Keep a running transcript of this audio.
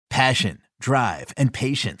Passion, drive, and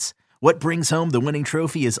patience. What brings home the winning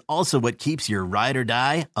trophy is also what keeps your ride or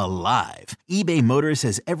die alive. eBay Motors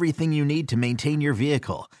has everything you need to maintain your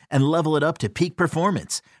vehicle and level it up to peak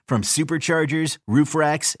performance, from superchargers, roof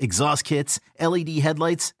racks, exhaust kits, LED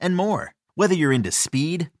headlights, and more. Whether you're into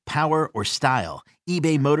speed, power, or style,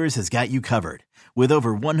 eBay Motors has got you covered. With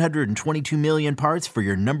over 122 million parts for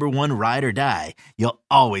your number one ride or die, you'll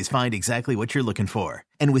always find exactly what you're looking for.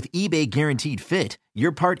 And with eBay Guaranteed Fit,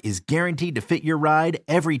 your part is guaranteed to fit your ride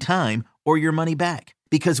every time or your money back.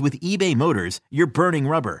 Because with eBay Motors, you're burning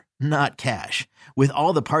rubber, not cash. With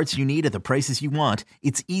all the parts you need at the prices you want,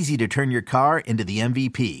 it's easy to turn your car into the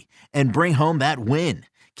MVP and bring home that win.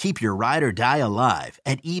 Keep your ride or die alive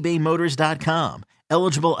at ebaymotors.com.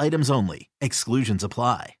 Eligible items only. Exclusions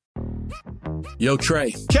apply. Yo,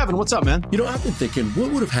 Trey. Kevin, what's up, man? You know, I've been thinking,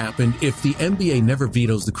 what would have happened if the NBA never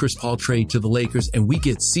vetoes the Chris Paul trade to the Lakers and we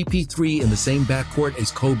get CP3 in the same backcourt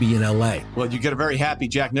as Kobe in LA? Well, you get a very happy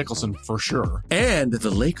Jack Nicholson for sure. And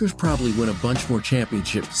the Lakers probably win a bunch more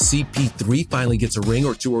championships. CP3 finally gets a ring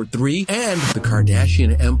or two or three, and the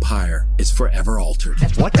Kardashian empire is forever altered.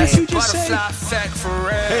 What did you just say?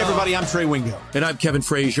 Hey, everybody, I'm Trey Wingo. And I'm Kevin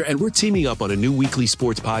Frazier, and we're teaming up on a new weekly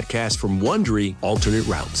sports podcast from Wondery, Alternate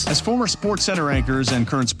Routes. As former Sports Center anchors and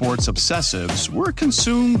current sports obsessives, we're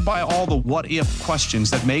consumed by all the what-if questions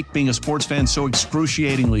that make being a sports fan so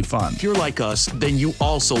excruciatingly fun. If you're like us, then you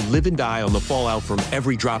also live and die on the fallout from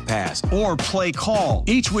every drop pass. Or play call.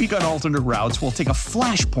 Each week on Alternate Routes, we'll take a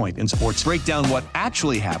flashpoint in sports, break down what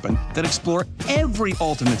actually happened, then explore every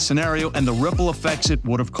alternate scenario and the ripple effects it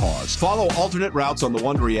would have caused. Follow Alternate Routes on the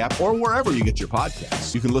Wondery app or wherever you get your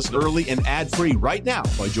podcasts. You can listen early and ad-free right now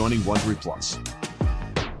by joining Wondery Plus.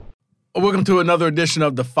 Welcome to another edition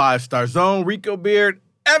of the 5-Star Zone. Rico Beard,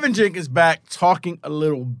 Evan Jenkins back talking a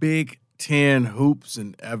little Big Ten hoops.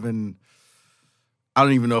 And Evan, I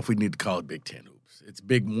don't even know if we need to call it Big Ten hoops. It's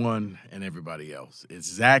Big One and everybody else. It's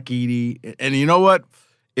Zach Edey. And you know what?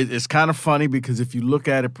 It's kind of funny because if you look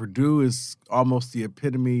at it, Purdue is almost the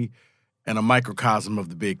epitome and a microcosm of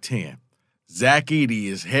the Big Ten. Zach Edey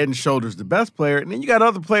is head and shoulders the best player. And then you got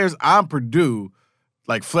other players on Purdue,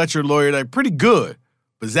 like Fletcher Lawyer, like pretty good.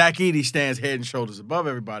 But Zach Edey stands head and shoulders above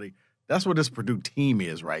everybody. That's what this Purdue team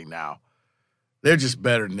is right now. They're just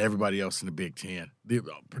better than everybody else in the Big Ten.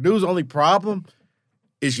 Purdue's only problem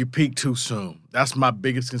is you peak too soon. That's my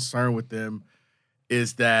biggest concern with them,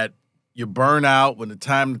 is that you burn out when the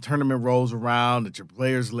time the tournament rolls around, that your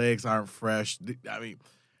players' legs aren't fresh. I mean,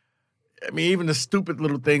 even the stupid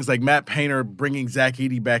little things like Matt Painter bringing Zach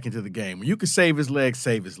Edey back into the game. When you can save his legs,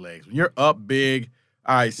 save his legs. When you're up big,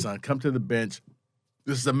 all right, son, come to the bench.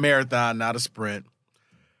 This is a marathon, not a sprint.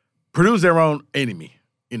 Purdue's their own enemy.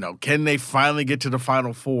 You know, can they finally get to the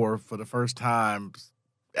Final Four for the first time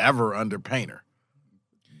ever under Painter?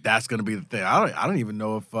 That's going to be the thing. I don't even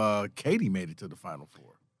know if Katie made it to the Final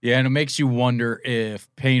Four. Yeah, and it makes you wonder if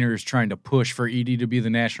Painter's trying to push for Edey to be the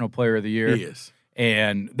National Player of the Year. He is.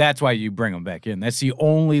 And that's why you bring him back in. That's the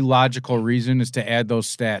only logical reason, is to add those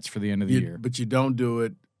stats for the end of the year. But you don't do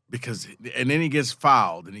it. And then he gets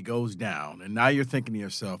fouled and he goes down. And now you're thinking to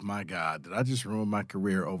yourself, my God, did I just ruin my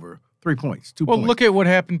career over 3 points, 2 points? Well, look at what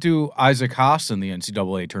happened to Isaac Haas in the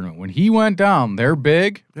NCAA tournament. When he went down, they're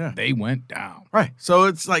big. Yeah. They went down. Right. So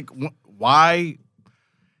it's like, why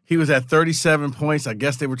he was at 37 points. I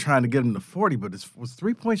guess they were trying to get him to 40, but was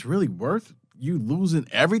 3 points really worth you losing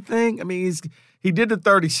everything? I mean, he did the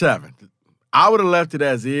 37. I would have left it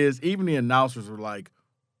as is. Even the announcers were like,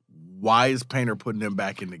 why is Painter putting them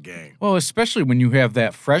back in the game? Well, especially when you have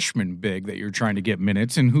that freshman big that you're trying to get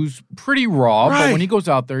minutes and who's pretty raw, right. But when he goes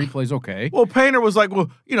out there, he plays okay. Well, Painter was like,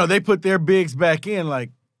 they put their bigs back in, like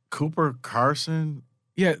Cooper, Carson.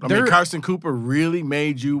 Yeah, Carson Cooper really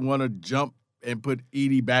made you want to jump and put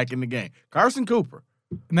Edey back in the game. Carson Cooper.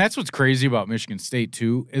 And that's what's crazy about Michigan State,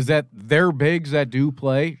 too, is that their bigs that do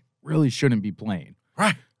play really shouldn't be playing.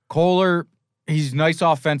 Right. Kohler, he's nice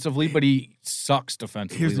offensively, but he sucks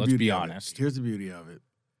defensively, let's be honest. Here's the beauty of it.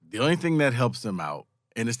 The only thing that helps them out,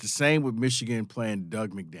 and it's the same with Michigan playing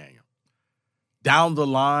Doug McDaniel. Down the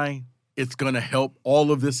line, it's going to help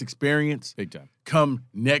all of this experience. Big time. Come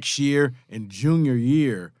next year and junior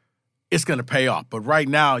year, it's going to pay off. But right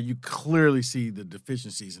now, you clearly see the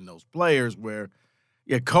deficiencies in those players where,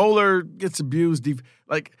 Kohler gets abused.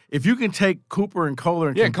 Like, if you can take Cooper and Kohler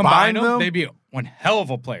and combine them, they'd be one hell of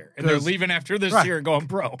a player. And they're leaving after this year and going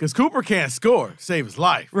pro. Because Cooper can't score to save his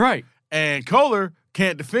life. Right. And Kohler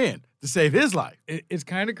can't defend to save his life. It's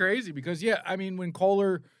kind of crazy because, when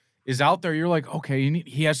Kohler is out there, you're like, okay,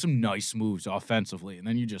 he has some nice moves offensively, and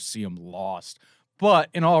then you just see him lost. But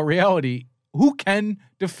in all reality, who can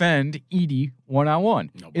defend Edey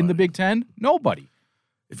one-on-one? In the Big Ten? Nobody.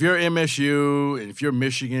 If you're MSU and if you're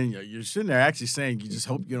Michigan, you're sitting there actually saying you just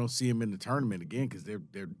hope you don't see him in the tournament again because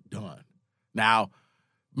they're done. Now,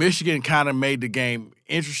 Michigan kind of made the game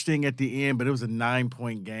interesting at the end, but it was a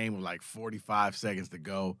 9-point game with like 45 seconds to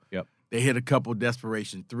go. Yep. They hit a couple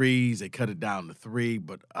desperation threes. They cut it down to 3.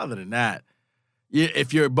 But other than that,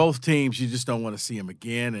 if you're both teams, you just don't want to see them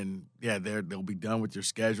again. And, yeah, they'll be done with your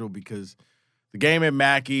schedule because the game at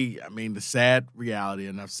Mackey, I mean, the sad reality,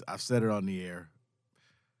 and I've said it on the air,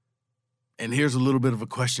 and here's a little bit of a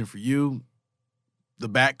question for you. The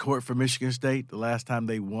backcourt for Michigan State, the last time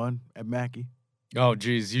they won at Mackey? Oh,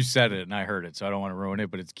 geez, you said it and I heard it, so I don't want to ruin it,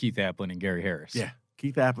 but it's Keith Appling and Gary Harris. Yeah,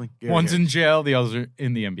 Keith Appling. Gary One's Harris. in jail, the others are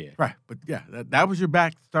in the NBA. Right, but yeah, that was your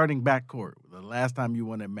starting backcourt the last time you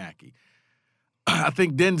won at Mackey. I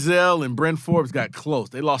think Denzel and Brent Forbes got close.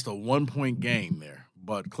 They lost a 1-point game there,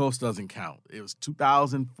 but close doesn't count. It was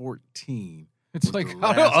 2014. It's like,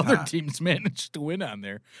 how do other teams manage to win on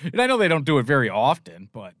there? And I know they don't do it very often,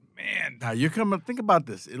 but man. Now you're coming. Think about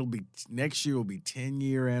this. Next year will be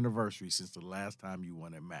 10-year anniversary since the last time you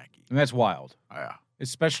won at Mackey. And that's wild. Yeah.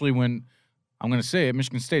 Especially when, I'm going to say it,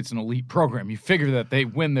 Michigan State's an elite program. You figure that they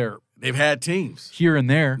win They've had teams here and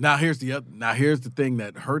there. Now here's the thing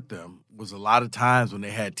that hurt them was a lot of times when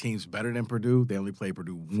they had teams better than Purdue, they only played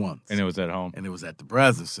Purdue once. And it was at home. And it was at the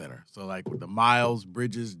Breslin Center. So like with the Miles,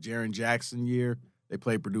 Bridges, Jaren Jackson year, they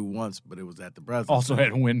played Purdue once, but it was at the Breslin Also Center.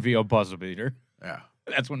 had a win via buzzer beater. Yeah.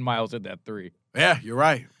 That's when Miles hit that 3. Yeah, you're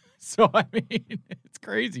right. So, I mean, it's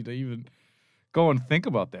crazy to even go and think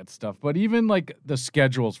about that stuff. But even like the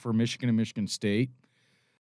schedules for Michigan and Michigan State,